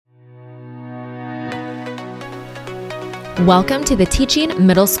Welcome to the Teaching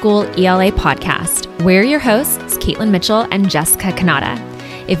Middle School ELA podcast. We're your hosts, Caitlin Mitchell and Jessica Kanata.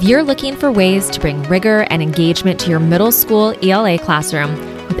 If you're looking for ways to bring rigor and engagement to your middle school ELA classroom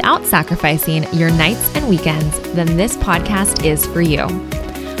without sacrificing your nights and weekends, then this podcast is for you.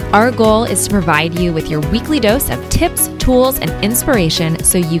 Our goal is to provide you with your weekly dose of tips, tools, and inspiration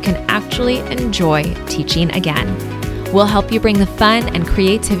so you can actually enjoy teaching again. We'll help you bring the fun and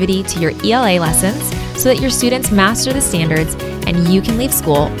creativity to your ELA lessons so that your students master the standards and you can leave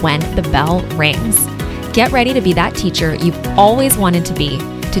school when the bell rings. Get ready to be that teacher you've always wanted to be,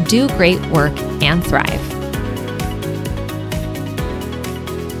 to do great work and thrive.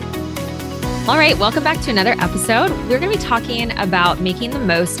 All right, welcome back to another episode. We're going to be talking about making the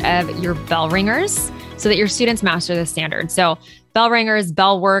most of your bell ringers so that your students master the standards. So bell ringers,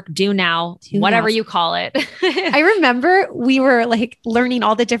 bell work, do now, whatever you call it. I remember we were like learning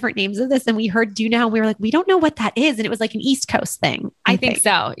all the different names of this and we heard do now. We were like, we don't know what that is. And it was like an East Coast thing. I think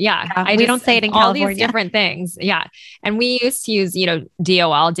so. Yeah. We don't say it in California. All these different things. Yeah. And we used to use,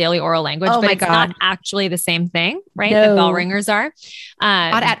 DOL, daily oral language, but it's not actually the same thing, right? No. The bell ringers are.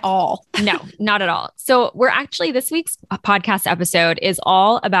 Not at all. No, not at all. So we're actually, this week's podcast episode is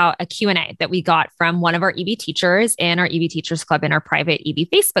all about a Q&A that we got from one of our EB teachers in our EB Teachers Club in our private EB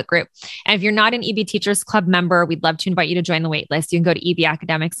Facebook group. And if you're not an EB Teachers Club member, we'd love to invite you to join the waitlist. You can go to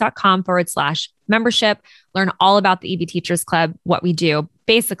ebacademics.com/membership, learn all about the EB Teachers Club, what we do.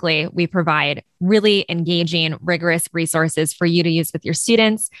 Basically, we provide really engaging, rigorous resources for you to use with your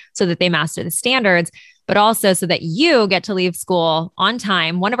students so that they master the standards, but also so that you get to leave school on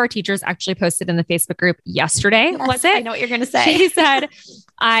time. One of our teachers actually posted in the Facebook group yesterday, was it? I know what you're going to say. She said,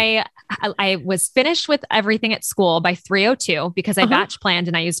 I was finished with everything at school by 3:02 because I batch planned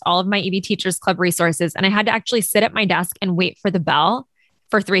and I used all of my EB Teachers Club resources. And I had to actually sit at my desk and wait for the bell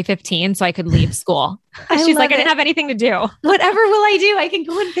for 3:15 so I could leave school. She's like, I didn't have anything to do. Whatever will I do? I can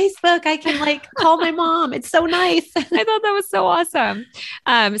go on Facebook. I can call my mom. It's so nice. I thought that was so awesome.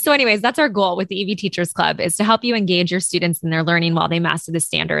 So anyways, that's our goal with the EB Teachers Club, is to help you engage your students in their learning while they master the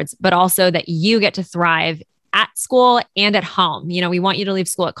standards, but also that you get to thrive at school and at home. We want you to leave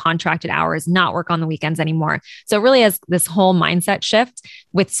school at contracted hours, not work on the weekends anymore. So it really is this whole mindset shift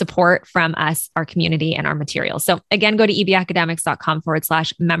with support from us, our community, and our materials. So again, go to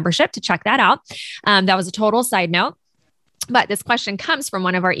ebacademics.com/membership to check that out. That was a total side note, but this question comes from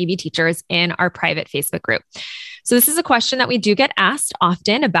one of our EB teachers in our private Facebook group. So this is a question that we do get asked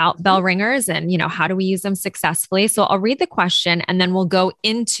often about bell ringers and, how do we use them successfully? So I'll read the question and then we'll go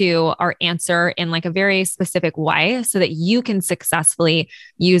into our answer in a very specific way so that you can successfully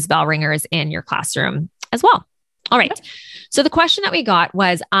use bell ringers in your classroom as well. All right. So the question that we got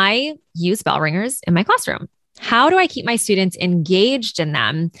was, I use bell ringers in my classroom. How do I keep my students engaged in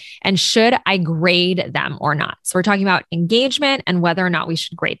them? And should I grade them or not? So we're talking about engagement and whether or not we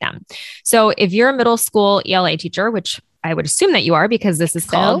should grade them. So if you're a middle school ELA teacher, which I would assume that you are because this is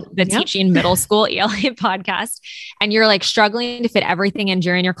called the Teaching Middle School ELA podcast, and you're struggling to fit everything in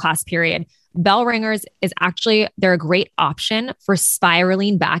during your class period, bell ringers is actually, they're a great option for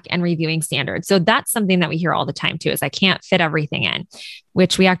spiraling back and reviewing standards. So that's something that we hear all the time too, is I can't fit everything in,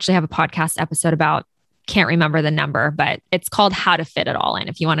 which we actually have a podcast episode about. Can't remember the number, but it's called How to Fit It All In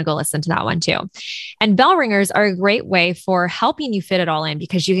if you want to go listen to that one too. And bell ringers are a great way for helping you fit it all in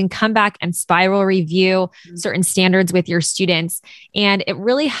because you can come back and spiral review certain standards with your students. And it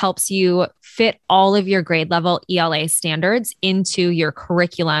really helps you fit all of your grade level ELA standards into your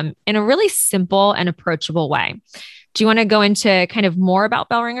curriculum in a really simple and approachable way. Do you want to go into kind of more about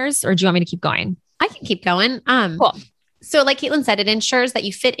bell ringers or do you want me to keep going? I can keep going. Cool. So like Caitlin said, it ensures that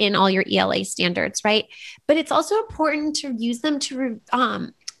you fit in all your ELA standards, right? But it's also important to use them to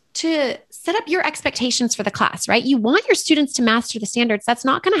set up your expectations for the class, right? You want your students to master the standards. That's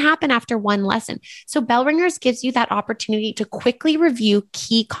not going to happen after one lesson. So bell ringers gives you that opportunity to quickly review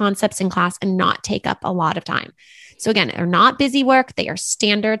key concepts in class and not take up a lot of time. So again, they're not busy work. They are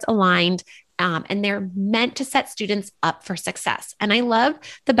standards aligned. And they're meant to set students up for success. And I love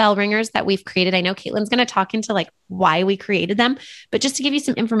the bell ringers that we've created. I know Caitlin's going to talk into why we created them, but just to give you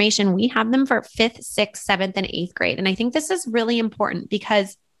some information, we have them for 5th, 6th, 7th, and 8th grade. And I think this is really important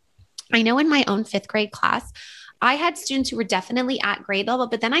because I know in my own 5th grade class, I had students who were definitely at grade level,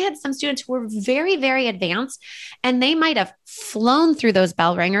 but then I had some students who were very, very advanced and they might have flown through those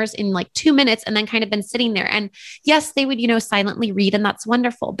bell ringers in 2 minutes and then kind of been sitting there. And yes, they would, silently read and that's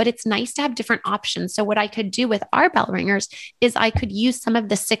wonderful, but it's nice to have different options. So what I could do with our bell ringers is I could use some of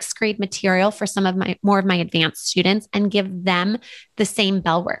the 6th grade material for some of more of my advanced students and give them the same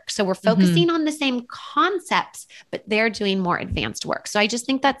bell work. So we're focusing on the same concepts, but they're doing more advanced work. So I just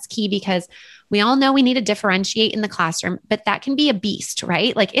think that's key because We all know we need to differentiate in the classroom, but that can be a beast,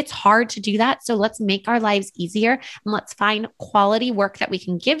 right? Like it's hard to do that. So let's make our lives easier and let's find quality work that we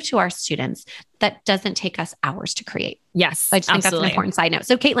can give to our students that doesn't take us hours to create. Yes, I just think that's an important side note.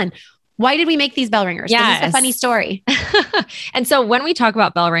 So Caitlin, why did we make these bell ringers? Yes. This is a funny story. And so when we talk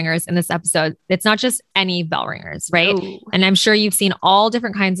about bell ringers in this episode, it's not just any bell ringers, right? Ooh. And I'm sure you've seen all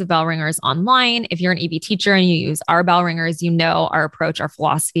different kinds of bell ringers online. If you're an EB teacher and you use our bell ringers, you know our approach, our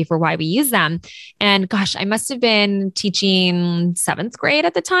philosophy for why we use them. And gosh, I must have been teaching 7th grade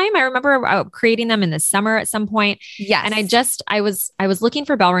at the time. I remember creating them in the summer at some point. Yes. And I was looking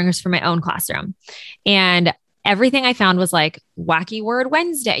for bell ringers for my own classroom. And everything I found was like Wacky Word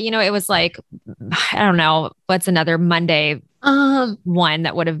Wednesday. You know, it was like, I don't know, what's another Monday one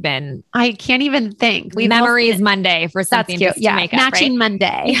that would have been? I can't even think. Memories Monday for something that's cute. to make up, Matching right?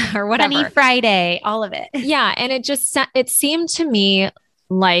 Monday or whatever. Funny Friday, all of it. Yeah. And it seemed to me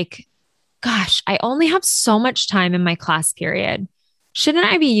like, gosh, I only have so much time in my class period. Shouldn't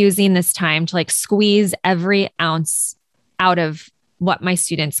I be using this time to like squeeze every ounce out of what my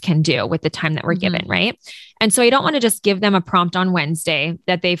students can do with the time that we're given, right? And so I don't want to just give them a prompt on Wednesday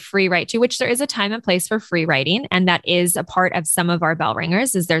that they free write to, which there is a time and place for free writing. And that is a part of some of our bell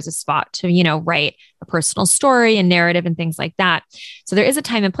ringers is there's a spot to, you know, write a personal story and narrative and things like that. So there is a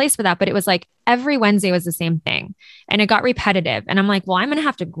time and place for that, but it was like every Wednesday was the same thing and it got repetitive. And I'm like, well, I'm going to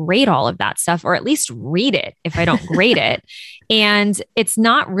have to grade all of that stuff or at least read it if I don't grade it. And it's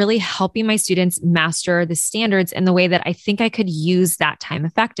not really helping my students master the standards in the way that I think I could use that time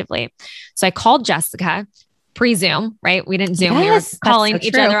effectively. So I called Jessica pre-Zoom, right? We didn't Zoom. Yes, we were calling so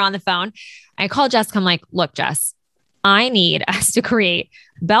each true. other on the phone. I called Jessica. I'm like, look, Jess, I need us to create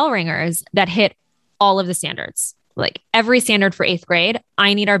bell ringers that hit all of the standards. Like every standard for 8th grade,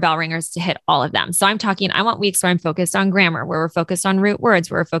 I need our bell ringers to hit all of them. So I'm talking, I want weeks where I'm focused on grammar, where we're focused on root words,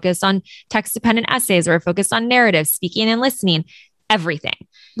 where we're focused on text dependent essays, where we're focused on narrative, speaking and listening, everything.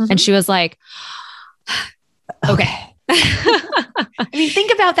 And she was like, okay. I mean,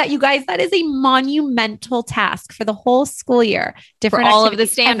 think about that, you guys. That is a monumental task for the whole school year. Different for all of the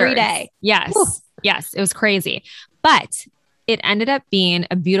standards every day. Yes. Whew. Yes. It was crazy, but it ended up being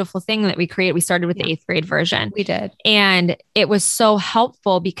a beautiful thing that we created. We started with the 8th grade version. We did. And it was so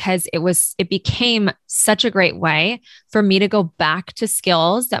helpful because it became such a great way for me to go back to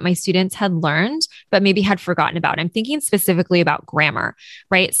skills that my students had learned, but maybe had forgotten about. I'm thinking specifically about grammar,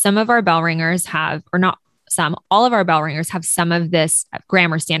 right? Some of our bell ringers have, or not all of our bell ringers have some of this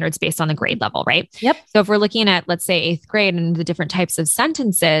grammar standards based on the grade level, right? Yep. So if we're looking at, let's say 8th grade and the different types of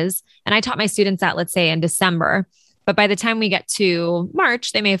sentences, and I taught my students that, let's say in December, but by the time we get to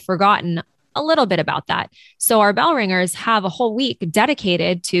March, they may have forgotten a little bit about that. So our bell ringers have a whole week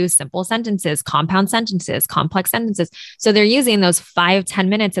dedicated to simple sentences, compound sentences, complex sentences. So they're using those 5-10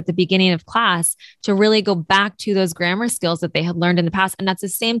 minutes at the beginning of class to really go back to those grammar skills that they had learned in the past. And that's the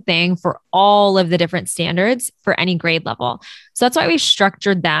same thing for all of the different standards for any grade level. So that's why we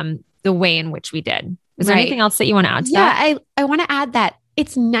structured them the way in which we did. Is there anything else that you want to add to that? Yeah, I want to add that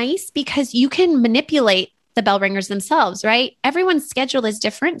it's nice because you can manipulate the bell ringers themselves, right? Everyone's schedule is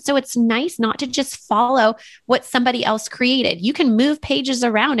different. So it's nice not to just follow what somebody else created. You can move pages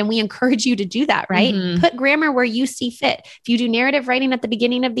around and we encourage you to do that, right? Put grammar where you see fit. If you do narrative writing at the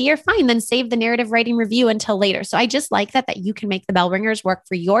beginning of the year, fine, then save the narrative writing review until later. So I just like that you can make the bell ringers work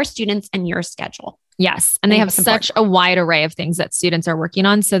for your students and your schedule. Yes. And they have such a wide array of things that students are working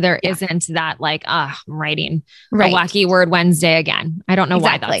on. So there isn't that like, I'm writing a Wacky Word Wednesday again. I don't know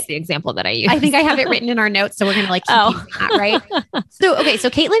why that's the example that I use. I think I have it written in our notes. So we're going to like keep using that, right? So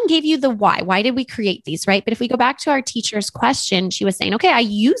Caitlin gave you the why. Why did we create these, right? But if we go back to our teacher's question, she was saying, okay, I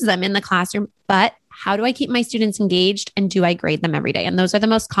use them in the classroom, but how do I keep my students engaged and do I grade them every day? And those are the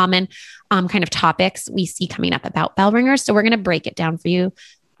most common kind of topics we see coming up about bell ringers. So we're going to break it down for you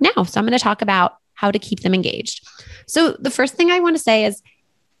now. So I'm going to talk about how to keep them engaged. So the first thing I want to say is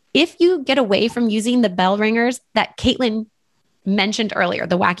if you get away from using the bell ringers that Caitlin mentioned earlier,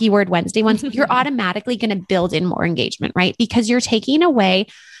 the Wacky Word Wednesday ones, you're automatically going to build in more engagement, right? Because you're taking away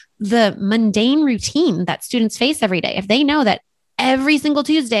the mundane routine that students face every day. If they know that every single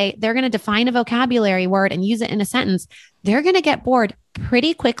Tuesday, they're going to define a vocabulary word and use it in a sentence, they're going to get bored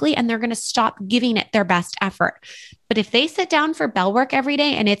pretty quickly and they're going to stop giving it their best effort. But if they sit down for bell work every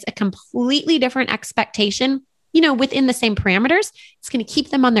day and it's a completely different expectation, you know, within the same parameters, it's going to keep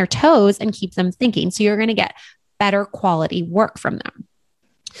them on their toes and keep them thinking. So you're going to get better quality work from them.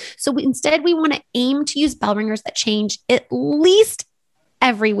 So instead, we want to aim to use bell ringers that change at least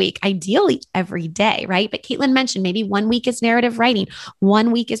every week, ideally every day, right? But Caitlin mentioned maybe 1 week is narrative writing,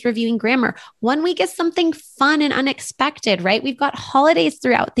 1 week is reviewing grammar, 1 week is something fun and unexpected, right? We've got holidays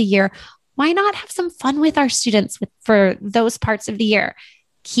throughout the year. why not have some fun with our students for those parts of the year?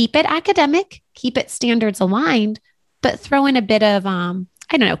 Keep it academic, keep it standards aligned, but throw in a bit of,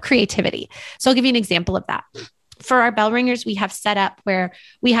 creativity. So I'll give you an example of that. For our bell ringers, we have set up where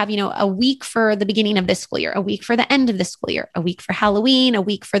we have, a week for the beginning of this school year, a week for the end of the school year, a week for Halloween, a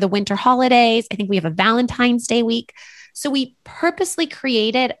week for the winter holidays. I think we have a Valentine's Day week. So we purposely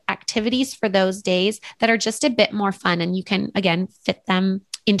created activities for those days that are just a bit more fun, and you can, again, fit them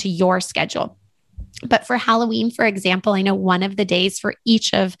into your schedule. But for Halloween, for example, I know one of the days for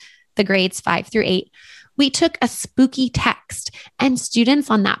each of the grades 5 through 8, we took a spooky text, and students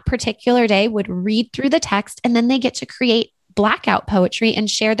on that particular day would read through the text, and then they get to create blackout poetry and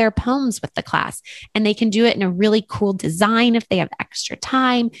share their poems with the class. And they can do it in a really cool design if they have extra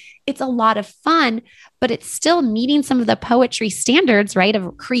time. It's a lot of fun, but it's still meeting some of the poetry standards, right?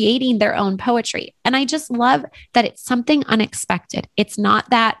 Of creating their own poetry. And I just love that it's something unexpected. It's not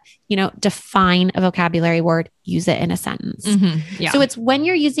that, define a vocabulary word, use it in a sentence. Mm-hmm. Yeah. So it's when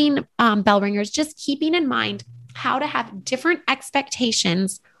you're using bell ringers, just keeping in mind how to have different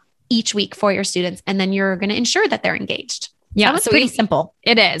expectations each week for your students. And then you're going to ensure that they're engaged. Yeah. So pretty simple.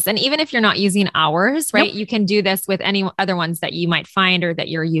 It is. And even if you're not using ours, right, Nope. you can do this with any other ones that you might find or that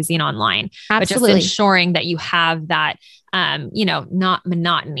you're using online. Absolutely. But just ensuring that you have that, not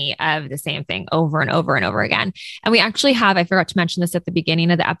monotony of the same thing over and over and over again. And we actually have, I forgot to mention this at the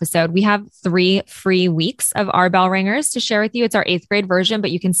beginning of the episode, we have 3 free weeks of our bell ringers to share with you. It's our 8th grade version,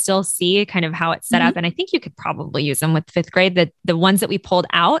 but you can still see kind of how it's set up. And I think you could probably use them with 5th grade. The ones that we pulled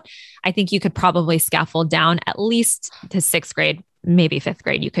out, I think you could probably scaffold down at least to 6th grade, maybe 5th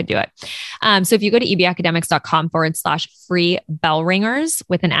grade, you could do it. So if you go to ebacademics.com/free bell ringers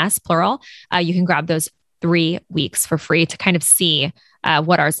with an S plural, you can grab those 3 weeks for free to kind of see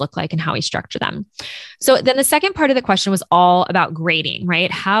what ours look like and how we structure them. So then the second part of the question was all about grading, right?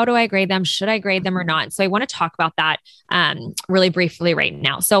 How do I grade them? Should I grade them or not? So I want to talk about that really briefly right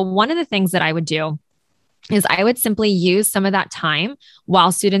now. So one of the things that I would do is I would simply use some of that time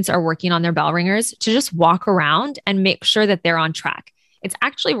while students are working on their bell ringers to just walk around and make sure that they're on track. It's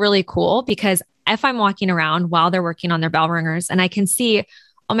actually really cool because if I'm walking around while they're working on their bell ringers and I can see,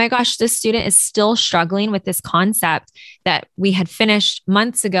 oh my gosh, this student is still struggling with this concept that we had finished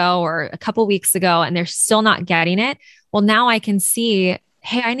months ago or a couple weeks ago, and they're still not getting it. Well, now I can see,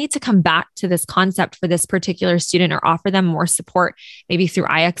 hey, I need to come back to this concept for this particular student or offer them more support, maybe through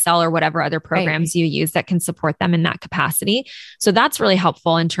IXL or whatever other programs you use that can support them in that capacity. So that's really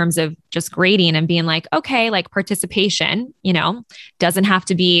helpful in terms of just grading and being like, okay, like participation, doesn't have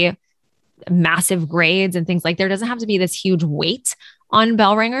to be massive grades and things like there doesn't have to be this huge weight on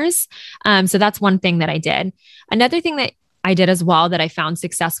bell ringers. So that's one thing that I did. Another thing that I did as well that I found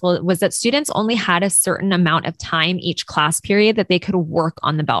successful was that students only had a certain amount of time each class period that they could work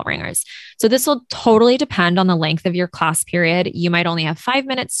on the bell ringers. So this will totally depend on the length of your class period. You might only have 5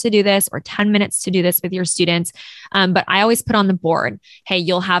 minutes to do this or 10 minutes to do this with your students. But I always put on the board, hey,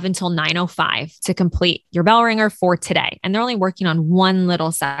 you'll have until 9:05 to complete your bell ringer for today. And they're only working on one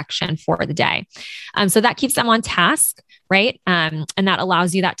little section for the day. So that keeps them on task. Right. And that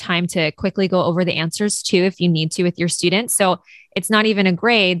allows you that time to quickly go over the answers too, if you need to with your students. So it's not even a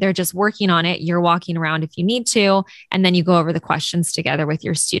grade. They're just working on it. You're walking around if you need to, and then you go over the questions together with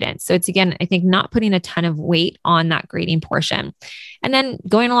your students. So it's, again, I think not putting a ton of weight on that grading portion. And then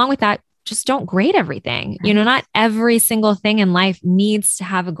going along with that, just don't grade everything. Not every single thing in life needs to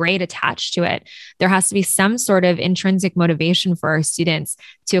have a grade attached to it. There has to be some sort of intrinsic motivation for our students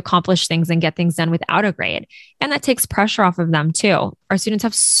to accomplish things and get things done without a grade. And that takes pressure off of them too. Our students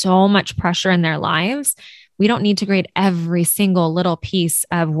have so much pressure in their lives. We don't need to grade every single little piece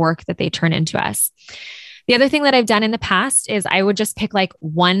of work that they turn into us. The other thing that I've done in the past is I would just pick like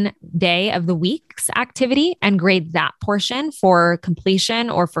one day of the week's activity and grade that portion for completion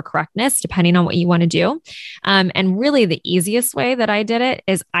or for correctness, depending on what you want to do. And really the easiest way that I did it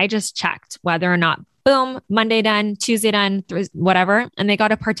is I just checked whether or not, boom, Monday done, Tuesday done, whatever. And they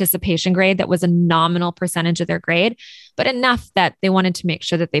got a participation grade that was a nominal percentage of their grade, but enough that they wanted to make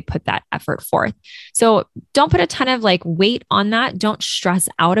sure that they put that effort forth. So don't put a ton of like weight on that. Don't stress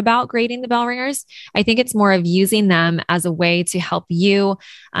out about grading the bell ringers. I think it's more of using them as a way to help you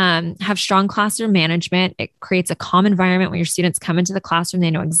have strong classroom management. It creates a calm environment when your students come into the classroom.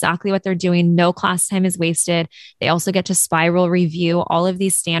 They know exactly what they're doing. No class time is wasted. They also get to spiral review all of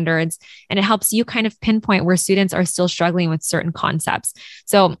these standards, and it helps you kind of pinpoint where students are still struggling with certain concepts.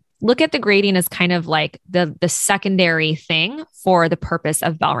 So look at the grading as kind of like the secondary thing for the purpose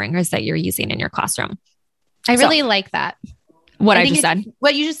of bell ringers that you're using in your classroom. I really like that. What I just said.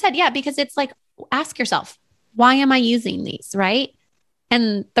 What you just said. Yeah. Because it's like, ask yourself, why am I using these? Right.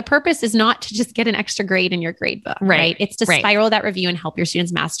 And the purpose is not to just get an extra grade in your grade book, right? It's to spiral that review and help your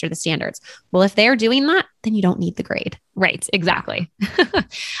students master the standards. Well, if they're doing that, then you don't need the grade. Right. Exactly.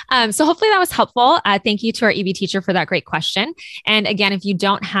 So hopefully that was helpful. Thank you to our EB teacher for that great question. And again, if you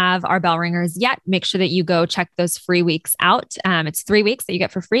don't have our bell ringers yet, make sure that you go check those free weeks out. It's 3 weeks that you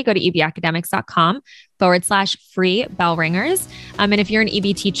get for free. Go to ebacademics.com/free bell ringers. And if you're an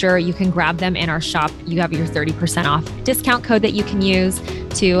EB teacher, you can grab them in our shop. You have your 30% off discount code that you can use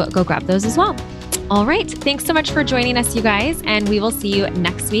to go grab those as well. All right. Thanks so much for joining us, you guys. And we will see you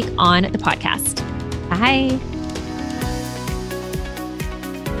next week on the podcast. Bye.